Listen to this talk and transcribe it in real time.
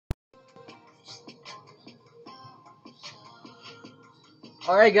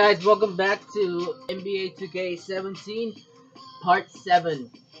Alright guys, welcome back to NBA 2K17 Part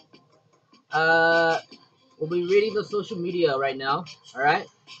 7. Uh, we'll be reading the social media right now, alright?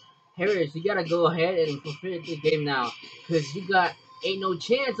 Harris, you gotta go ahead and fulfill the game now, because you got ain't no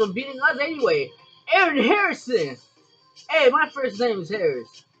chance of beating us anyway. Aaron Harrison! Hey, my first name is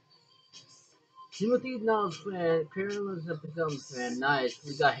Harris. Timothy Knowles fan, Carolyn's a Pelicans fan. Nice.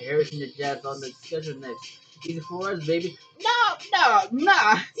 We got Harris and the Jazz on the schedule next. Easy for us, baby. No,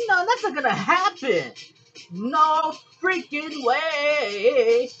 that's not gonna happen. No freaking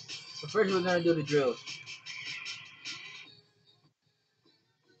way. But first, we're gonna do the drill.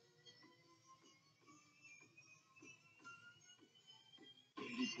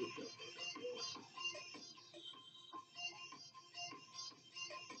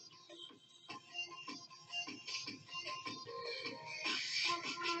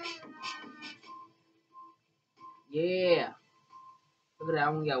 Yeah. Look at that. I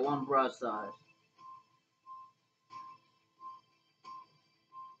only got one broadside.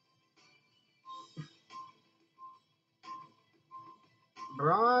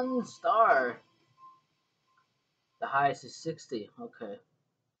 Bronze star. The highest is 60. Okay.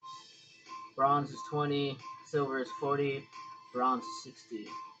 Bronze is 20. Silver is 40. Bronze is 60.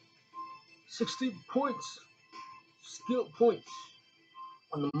 60 points. Skill points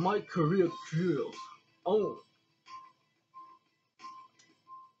on the My Career Drills. Oh.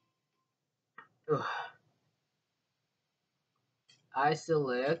 Ugh. I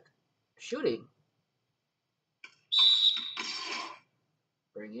select shooting.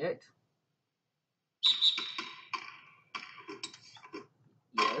 Bring it.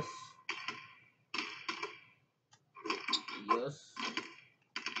 Yes. Yes.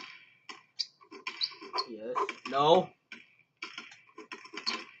 Yes. No.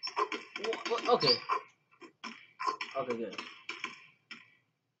 Okay. Okay, good.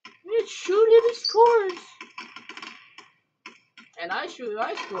 It's shooting, he scores. And I shoot,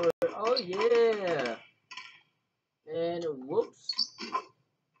 I score. Oh, yeah. And whoops.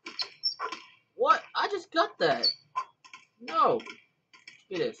 What? I just got that. No.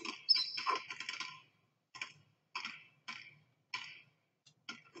 Get this.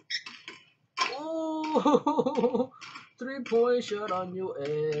 Oh, 3-point shot on your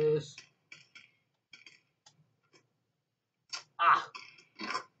ass. Ah.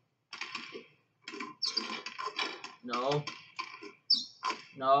 No.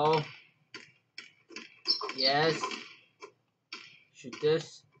 No. Yes. Shoot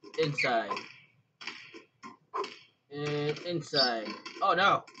this. Inside. And inside. Oh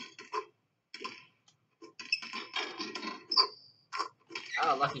no.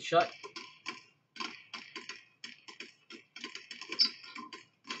 Ah, lucky shot.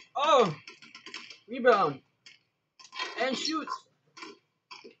 Oh! Rebound. And shoots.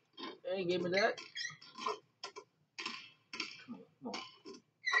 And gave me that. Come on.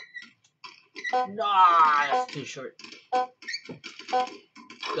 Nah, that's too short.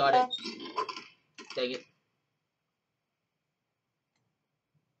 Got it. Dang it.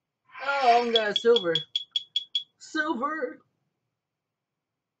 Oh, I got silver. Silver.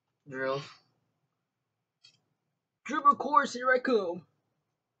 Drills. Dribble course, here I come.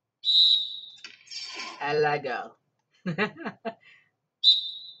 And I go.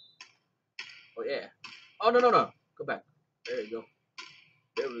 Oh, yeah. Oh, no. Go back. There we go.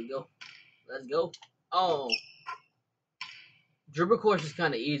 There we go. Let's go. Oh. Dribble course is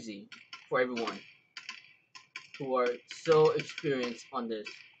kind of easy for everyone who are so experienced on this.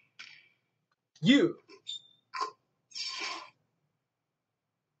 You.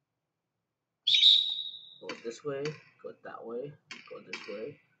 Go this way. Go that way. Go this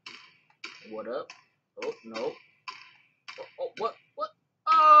way. What up? Oh, no. Oh, what? What?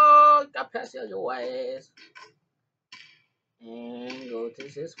 Oh, got past your ass. And go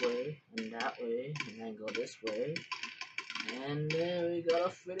this way, and that way, and then go this way. And then we gotta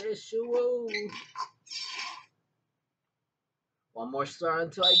finish. Whoa. One more star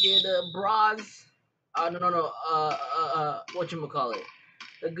until I get a bronze. No. Whatchamacallit?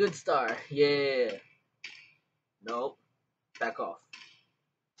 A good star. Yeah. Nope. Back off.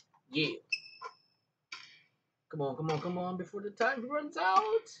 Yeah. Come on, before the time runs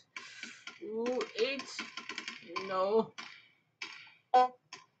out. Ooh, 8. No. Oh,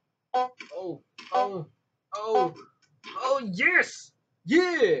 oh, oh, oh, yes!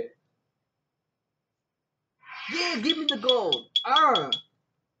 Yeah! Yeah, give me the gold.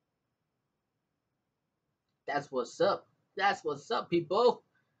 That's what's up. That's what's up, people.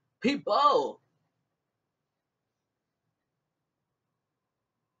 People.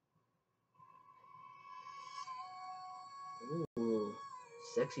 Ooh.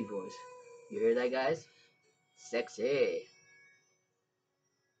 Sexy voice. You hear that, guys? Sexy.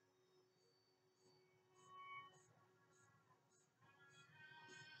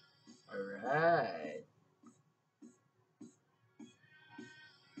 Alright.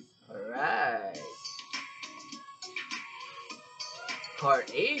 Alright.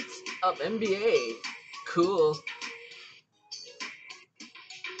 Part 8 of NBA. Cool.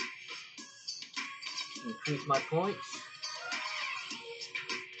 Increase my points.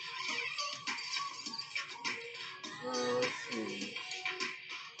 Let's see.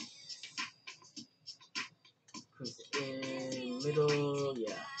 Increase in middle.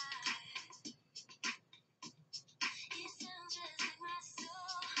 Yeah.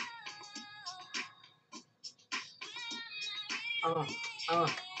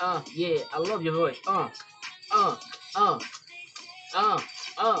 Uh, yeah. I love your voice. Uh, uh, uh,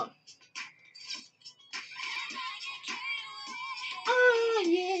 uh. Oh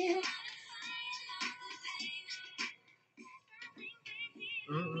yeah.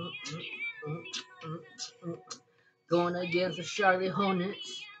 Mm, mm, mm, mm, mm. Going against the Charlotte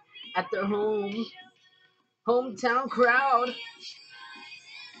Hornets at their hometown crowd.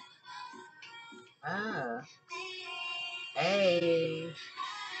 Ah, hey,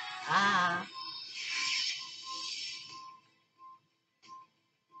 ah.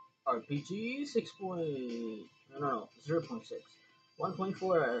 RPG 6 point. No, 0.6.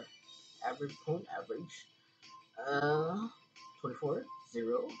 1.4 average point average. 24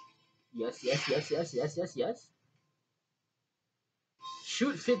 0. Yes.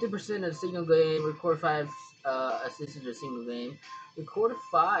 Shoot 50% of a single game. Record 5 assists in a single game. Record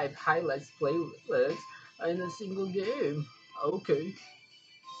 5 highlights playlists in a single game. Okay.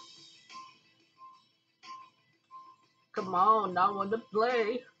 Come on, I want to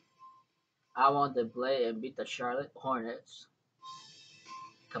play. I want to play and beat the Charlotte Hornets.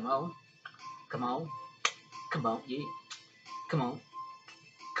 Come on. Come on. Come on, yeah. Come on.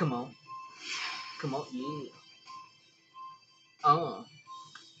 Come on. Come on, yeah. Uh.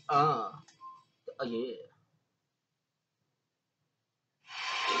 Uh. Yeah.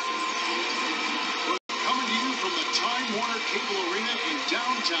 Coming to you from the Time Warner Cable Arena in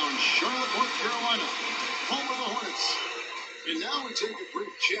downtown Charlotte, North Carolina, home of the Hornets. And now we take a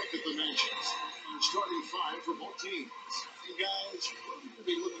brief check at the matches. Our starting five for both teams. And guys, what are we going to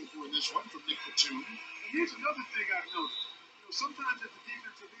be looking for in this one from Nick Batum? Here's another thing I've noticed. Sometimes at the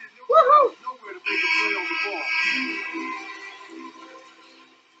defensive end, they'll come out of nowhere to make a play on the ball.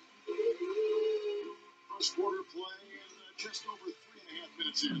 First quarter play and just over 3.5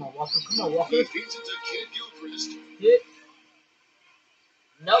 minutes in. Come on, Walker. He feeds it to Kid Gilchrist. Yeah.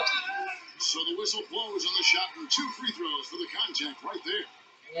 Nope. So the whistle blows on the shot and 2 free throws for the contact right there.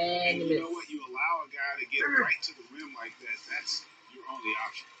 And you know what? You allow a guy to get right to the rim like that. That's your only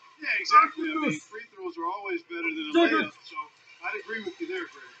option. Yeah, exactly. I mean, free throws are always better than a layup. So I'd agree with you there,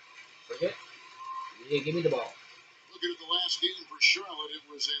 Greg. Okay. Yeah, give me the ball. Looking at the last game for Charlotte, it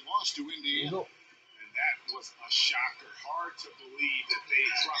was a loss to Indiana. And that was a shocker. Hard to believe that they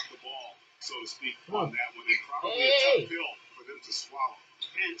dropped the ball, so to speak, on that one. It probably a tough pill for them to swallow.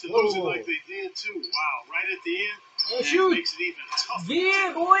 And to lose it like they did, too. Wow, right at the end, that makes it even tougher.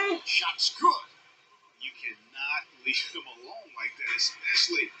 Yeah, boy. Shot's good. You cannot leave them alone like that,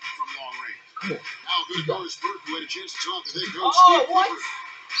 especially from long range. Cool. Now good goes Burke, who had a chance to talk to head coach Oh, Steve what? Clifford.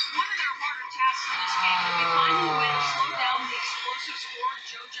 One of their harder tasks in this game will be finding a way to slow down the explosive scorer,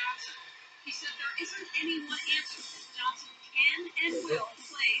 Joe Johnson. He said there isn't any one answer. Johnson can and will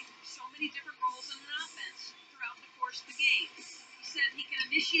play so many different roles in an offense throughout the course of the game. He said he can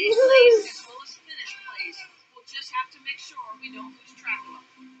initiate plays as well as finish plays. We'll just have to make sure we don't lose track of them.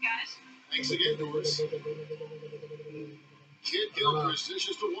 Guys? Thanks again, Lewis. Kid Gilchrist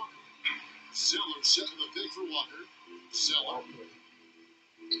dishes to Walker. Zeller setting the pick for Walker. Zeller.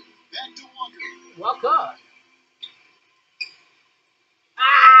 Back to Walker. Walker.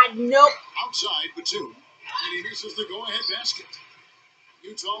 Ah, nope. Outside, Batum. And he misses the go-ahead basket.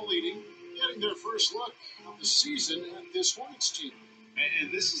 Utah leading, getting their first look of the season at this Hornets team.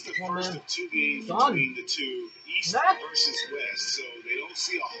 And this is the first of 2 games Done. between the two, East versus West, so they don't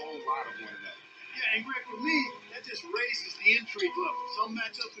see a whole lot of one another. Yeah, and Greg, for me, that just raises the intrigue level. Some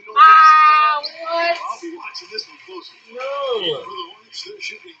matchups we don't get to see that often. What? I'll be watching this one closely. No. For the Hornets, they're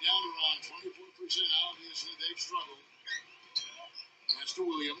shooting down around 24%. Obviously, they've struggled. Master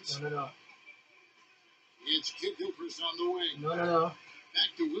Williams. No. It's Kid Gilchrist on the wing. No. Back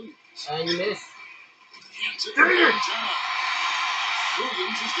to Williams. And you miss. Hands it to downtown.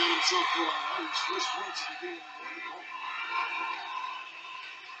 Williams has got himself going out. His first points of the game.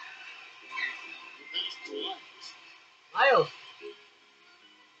 The pass to Lyles. Lyles.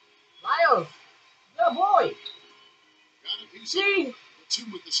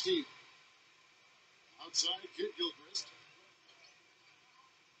 Outside, Kid Gilchrist.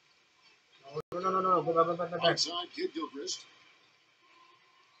 No. Go back. Outside, Kid Gilchrist.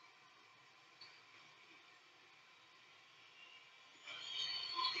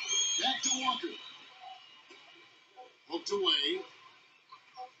 Back to Walker. Hooked away.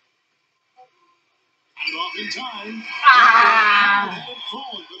 And off in time. Ah! Had it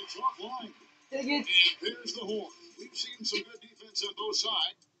fallen, but it's offline. Dang it. And there's the horn. We've seen some good defense on both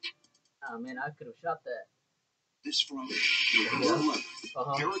sides. Oh man, I could have shot that. This Friday, November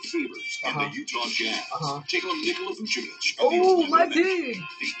 11th, Eric Favors and the Utah Jazz take on Nikola Vucevic. Oh, my team!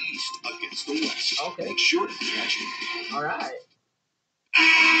 The East against the West. Okay. Make sure to catch it. All right.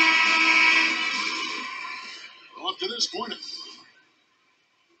 Well, up to this point,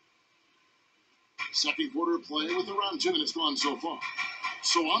 second quarter of play with around 2 minutes gone so far.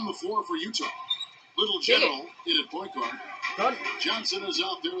 So on the floor for Utah, Little General in at point guard. Done. Johnson is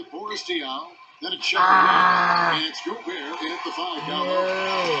out there with Boris Diaw. Then it's Charrlottes, and it's Gobert in at the 5 down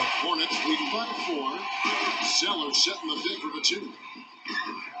low. Hornets leading by 4. Zeller setting the bid for the 2.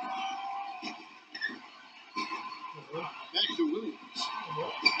 Back to Williams.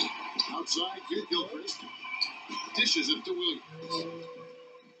 Outside, Kid Gilchrist. Dishes it to Williams.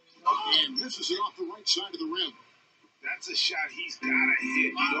 And misses it off the right side of the rim. That's a shot he's got to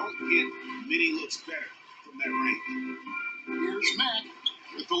hit. You don't get many looks better from that range. Here's Mack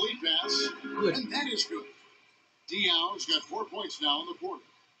with the lead pass. Good. And that is good. Diaw's got 4 points now in the quarter.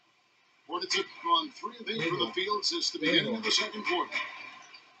 Hornets have gone 3 of 8 from the field since the beginning of the second quarter.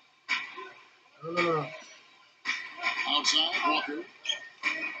 No. Outside, Walker.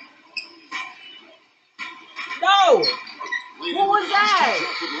 No! What was that?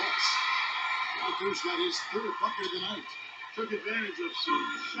 Walker's got his 3rd bucket of the night. Took advantage of some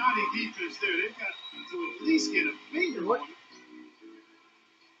shoddy defense there. They've got to at least get a finger on it.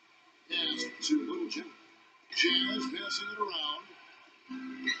 Pass to Little Jim. Jazz passing it around.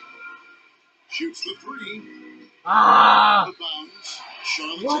 Shoots the 3. Ah! The bounds.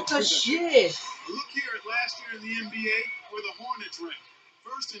 Charlotte What the shit? Look here at last year in the NBA where the Hornets ranked.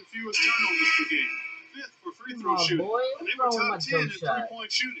 First in fewest turnovers per game. 5th for free throw shooting. Boy, and they were top 10 in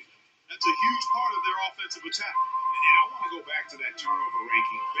three-point shooting. That's a huge part of their offensive attack. And I want to go back to that turnover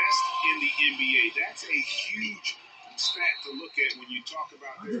ranking. Best in the NBA. That's a huge stat to look at when you talk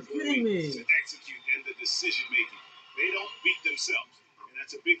about their ability to execute and the decision making. They don't beat themselves, and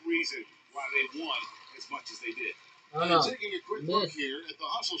that's a big reason why they won as much as they did. Taking a quick look here at the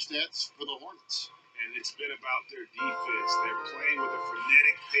hustle stats for the Hornets. And it's been about their defense. They're playing with a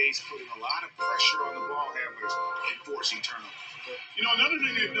frenetic pace, putting a lot of pressure on the ball handlers and forcing turnovers. You know, another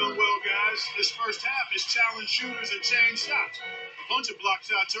thing they've done well, guys, this first half is challenge shooters and change shots. A bunch of block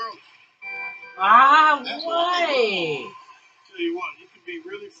shots early. Ah, why? Tell you what, you can be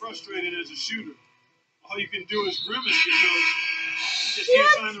really frustrated as a shooter. All you can do is grimace because you just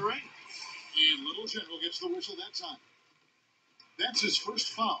can't find the range. And Little General gets the whistle that time. That's his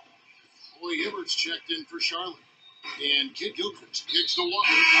first foul. Boy Everett's checked in for Charlotte. And Kid Gilchrist kicks the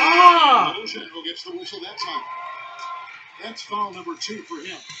Walker. Ah! Little General gets the whistle that time. That's foul number 2 for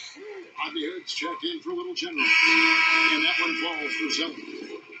him. Bobby Hood's checked in for Little General. And that one falls for Zeller.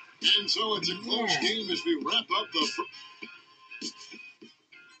 And so it's a close game as we wrap up the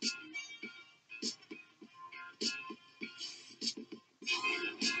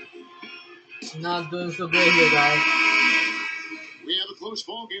Not doing so good here, guys. We have a close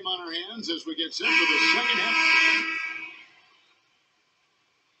ball game on our hands as we get set for the second half.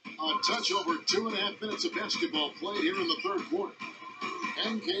 A touch over 2.5 minutes of basketball played here in the third quarter.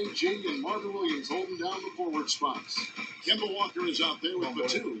 MKG and Marvin Williams holding down the forward spots. Kemba Walker is out there with the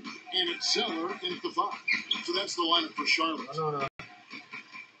 2, and it's Zeller in the 5. So that's the lineup for Charlotte. No.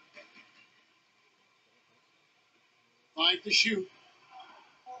 5 to shoot.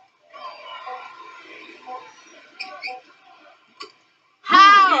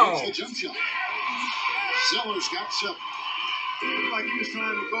 How? Here's the jump shot. Zeller's got 7. Looked like he was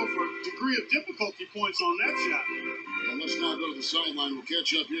trying to go for a degree of difficulty points on that shot. And let's now go to the sideline. We'll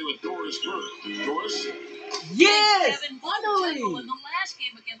catch up here with Doris Burke. Doris? Yes! Finally! Finally! In the last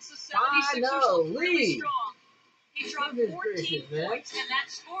game against the 76ers looked really strong. He dropped 14 points, and that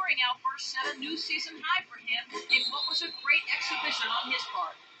scoring outburst set a new season high for him in what was a great exhibition on his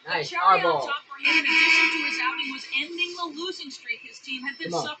part. Nice, The cherry on eyeball. top for him, in addition to his outing, was ending the losing streak his team had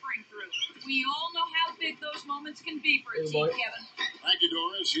been suffering through. We all know how big those moments can be for a team, Kevin. Thank you,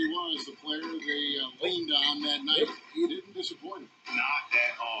 Doris. He was the player they leaned on that night. He didn't disappoint. Not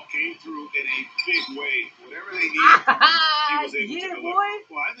at all. Came through in a big way. Whatever they needed, he was able to deliver. Boy.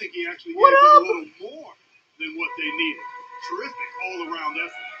 Well, I think he actually gave them a little more than what they needed. Terrific all-around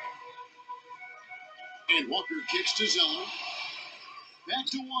effort. And Walker kicks to Zeller. Back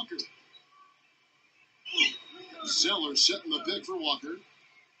to Walker. Zeller setting the pick for Walker.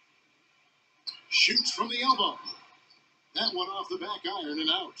 Shoots from the elbow. That one off the back iron and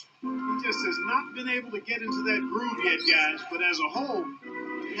out. He just has not been able to get into that groove yet, guys. But as a whole,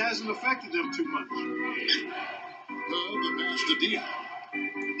 it hasn't affected them too much. The pass to Dion.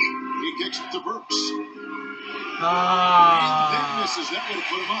 He kicks it to Burks. Ah. That misses. That would have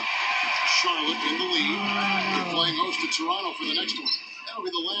put him up. Charlotte in the lead. They're playing host to Toronto for the next one. That'll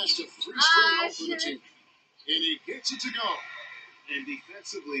be the last of 3 straight home for the team. And he gets it to go. And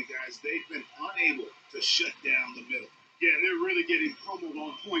defensively, guys, they've been unable to shut down the middle. Yeah, they're really getting pummeled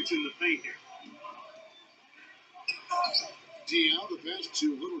on points in the paint here. Dion, the pass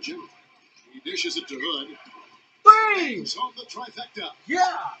to Little Jimmy. He dishes it to Hood. Three. He's on the trifecta.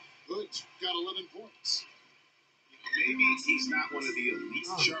 Yeah. Hood's got 11 points. Maybe he's not one of the elite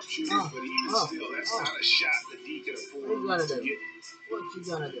sharpshooters, but even still, that's not a shot that he can afford What you to gonna do? get. What you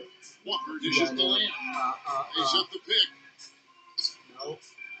gonna do? Walker dishes the lamp. He's up the pick. No.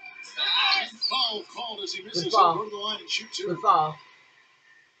 And foul called as he misses. Good He'll foul. go to the line and shoot two. Good foul.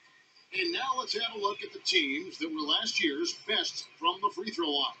 And now let's have a look at the teams that were last year's best from the free throw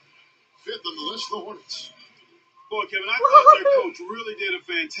line. 5th on the list, the Hornets. Boy, Kevin, I thought their coach really did a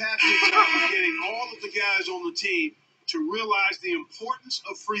fantastic job of getting all of the guys on the team to realize the importance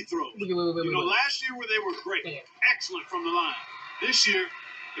of free throws. Wait. Last year where they were great, excellent from the line. This year,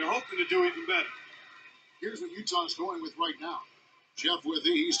 they're hoping to do even better. Here's what Utah's going with right now. Jeff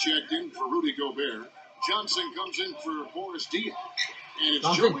Withy, he's checked in for Rudy Gobert. Johnson comes in for Boris Diaw. And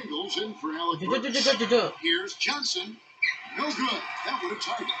it's Joe Ingles in for Alec Burks. Here's Johnson. No good. That would have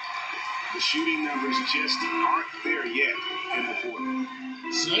tied it. The shooting numbers just aren't there yet in the quarter.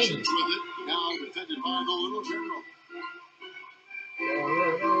 Sessions with it. Now defended by the Little General.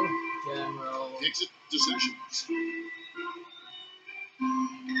 General. Takes it to Sessions.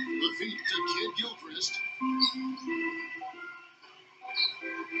 The feet to Kid Gilchrist.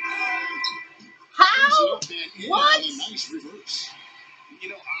 How? What? A nice reverse.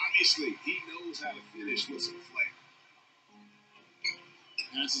 Obviously, he knows how to finish with some flair.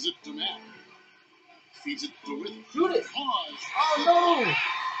 Passes it to Matt. Feeds it to Withy. Shoot it. Pause. Oh,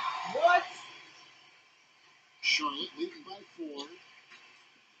 no. What? Charlotte leading by 4.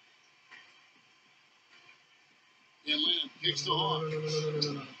 And Lamb kicks the Hawks.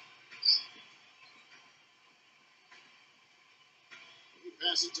 No. He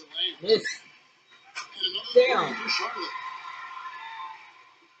passes it to Lamb. Miss. And another Damn. for Charlotte.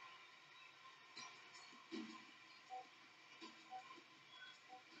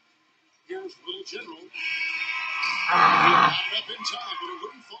 Here's Little General. He got it up in time, but it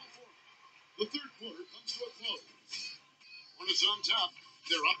wouldn't fall for him. The third quarter comes to a close. Hornets on top.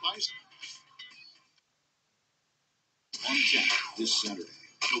 They're up by 6. On tap this Saturday,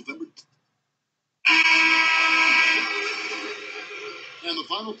 November. And the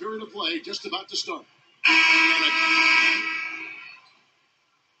final period of play just about to start.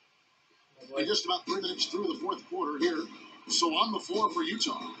 And just about 3 minutes through the fourth quarter here. So on the floor for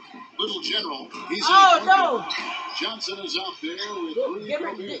Utah, Little General, he's in no! Johnson is out there with Rudy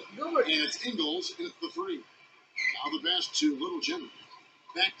Gobert, and it's Ingles in the 3. Now the pass to Little General.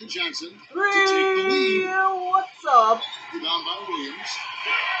 Back to Johnson to take the lead. What's up? Rebound by Williams.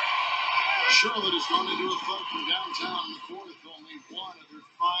 Charlotte has gone into a thug from downtown in the fourth. Only one of their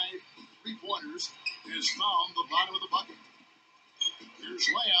 5 3-pointers has found the bottom of the bucket. Here's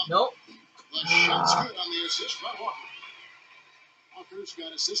Lamb. Nope. The shot's good on the assist by Walker. Walker's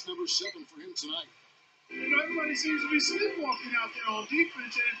got assist number 7 for him tonight. Everybody seems to be sleepwalking out there on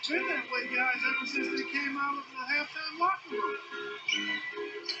defense, and it's been that way, guys, ever since they came out of the halftime locker room.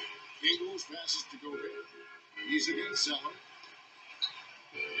 Ingles passes to Gobert. He's against Zeller.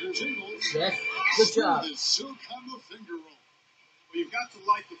 Here's Ingles. Yes, good job. The silk on the finger roll. Well, you've got to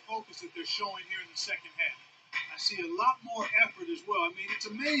like the focus that they're showing here in the second half. I see a lot more effort as well. I mean,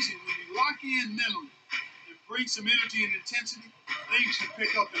 it's amazing when you lock in mentally and bring some energy and intensity, things can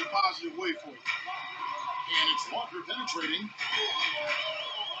pick up in a positive way for you. And it's Walker penetrating.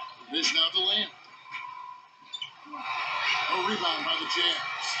 Dish now to Lamb. A rebound by the Jazz.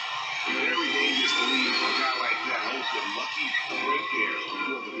 Very dangerous to leave a guy like that open. Lucky right there for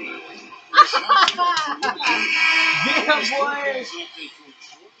the lead. Yeah, boy. I was able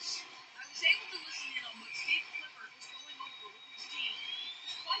to listen in on what Steve Clifford was going over with his team.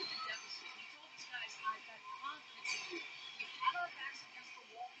 Quite the deficit. He told his guys, I've got confidence in you. We've had our backs against the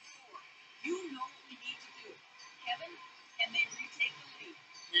wall before. You know what we need to do. Kevin, can they retake the lead?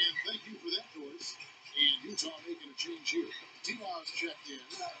 And thank you for that, Doris. And Utah making a change here. Diaz checked in.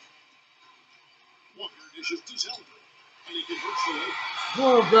 Walker Dishes to Zelda. And he converts the layup.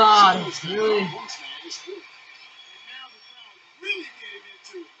 Oh God, really? And now the crowd really getting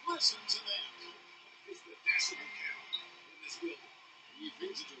into it. Listen to that. It's the decibel count in this building. He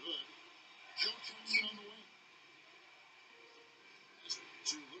feeds it to Hood. Hill comes in on the wing.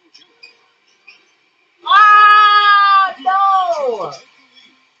 To Little Jimmy. Ah, no!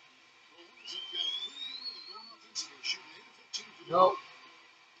 Nope.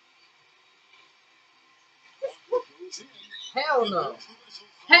 Hell no.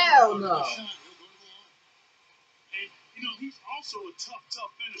 Hell no. And, you know, he's also a tough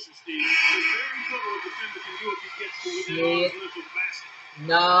finisher, Steve. There's very little a defender can do if he gets to within arm's length of the basket.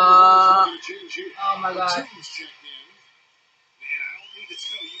 No. Oh my God. And I don't need to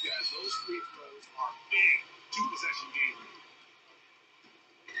tell you guys, those free throws are big two-possession games.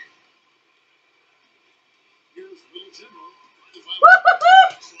 Here's Little Jimbo.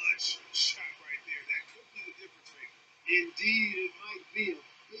 Clutch shot right there. That could be the difference maker. Indeed, it might be a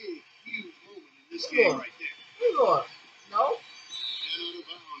big, huge moment in this game right there. No. And out of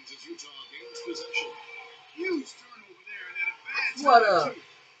bounds as Utah gains possession. Huge turnover there, and at a bad time, What up? too. You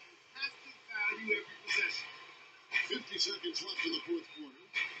have to value every possession. 50 seconds left in the fourth quarter.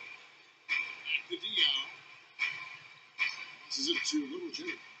 Back to Dion. Passes it to Little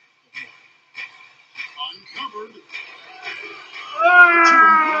Jimmy. Uncovered.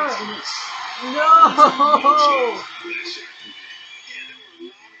 No.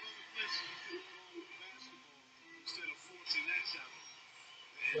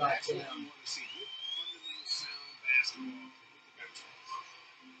 God damn. Want to see good, fundamental, sound basketball with the veterans.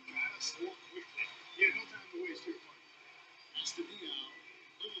 Gotta score quickly. Yeah, no time to waste here, buddy. That's to Dion.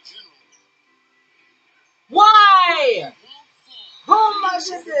 Little General. Why? Oh my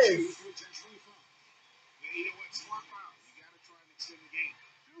goodness. You know what? Smart foul. You got to try and extend the game.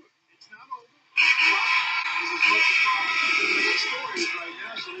 Do it. It's not over. This is much a problem as the story is right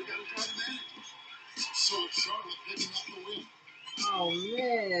now, so they got to try to manage it. So Charlotte picking up the win. Oh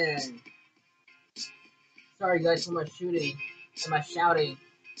man. Sorry guys for my shooting and my shouting.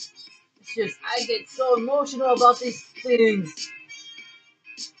 It's just I get so emotional about these things.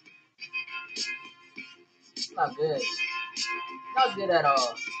 Not good. Not good at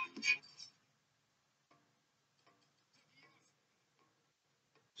all.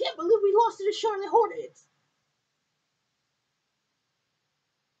 Can't believe we lost to the Charlotte Hornets.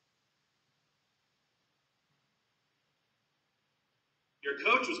 Your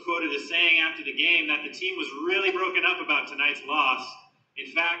coach was quoted as saying after the game that the team was really broken up about tonight's loss.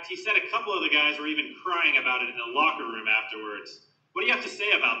 In fact, he said a couple of the guys were even crying about it in the locker room afterwards. What do you have to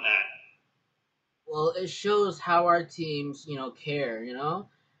say about that? Well, it shows how our teams, care,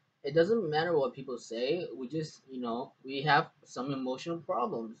 It doesn't matter what people say. We just, we have some emotional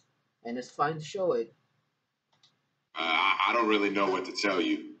problems. And it's fine to show it. I don't really know what to tell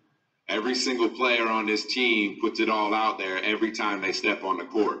you. Every single player on this team puts it all out there every time they step on the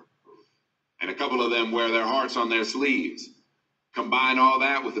court. And a couple of them wear their hearts on their sleeves. Combine all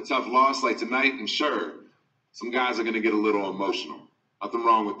that with a tough loss like tonight, and sure, some guys are going to get a little emotional. Nothing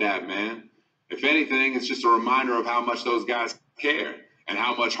wrong with that, man. If anything, it's just a reminder of how much those guys care and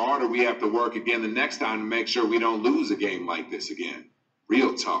how much harder we have to work again the next time to make sure we don't lose a game like this again.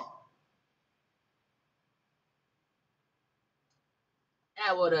 Real talk.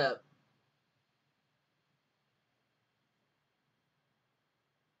 Yeah, what up?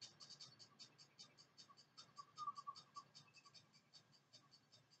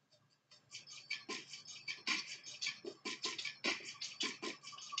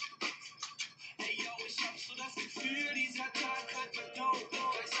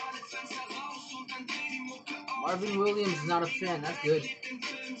 Marvin Williams is not a fan. That's good.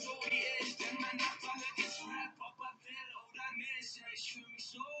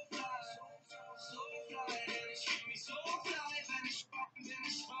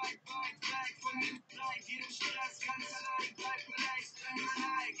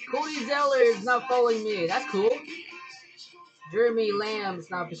 Cody Zeller is not following me. That's cool. Jeremy Lamb is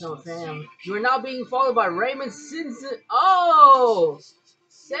not becoming a fan. You are now being followed by Raymond Simpson. Oh!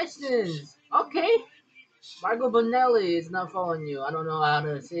 Sessions. Okay. Marco Bonelli is not following you. I don't know how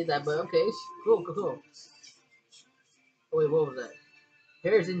to say that, but okay. Cool. Oh, wait, what was that?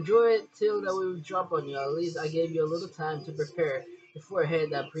 Harris, enjoy it till that we drop on you. At least I gave you a little time to prepare before I had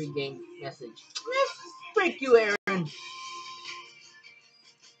that pre-game message. Freak you, Aaron.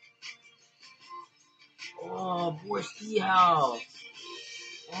 Oh, boy, Steehow.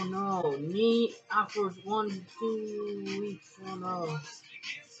 Oh no, knee after 1-2 weeks. Oh no.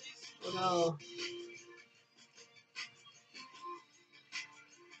 Oh no.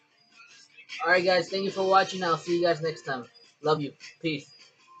 Alright, guys. Thank you for watching. I'll see you guys next time. Love you. Peace.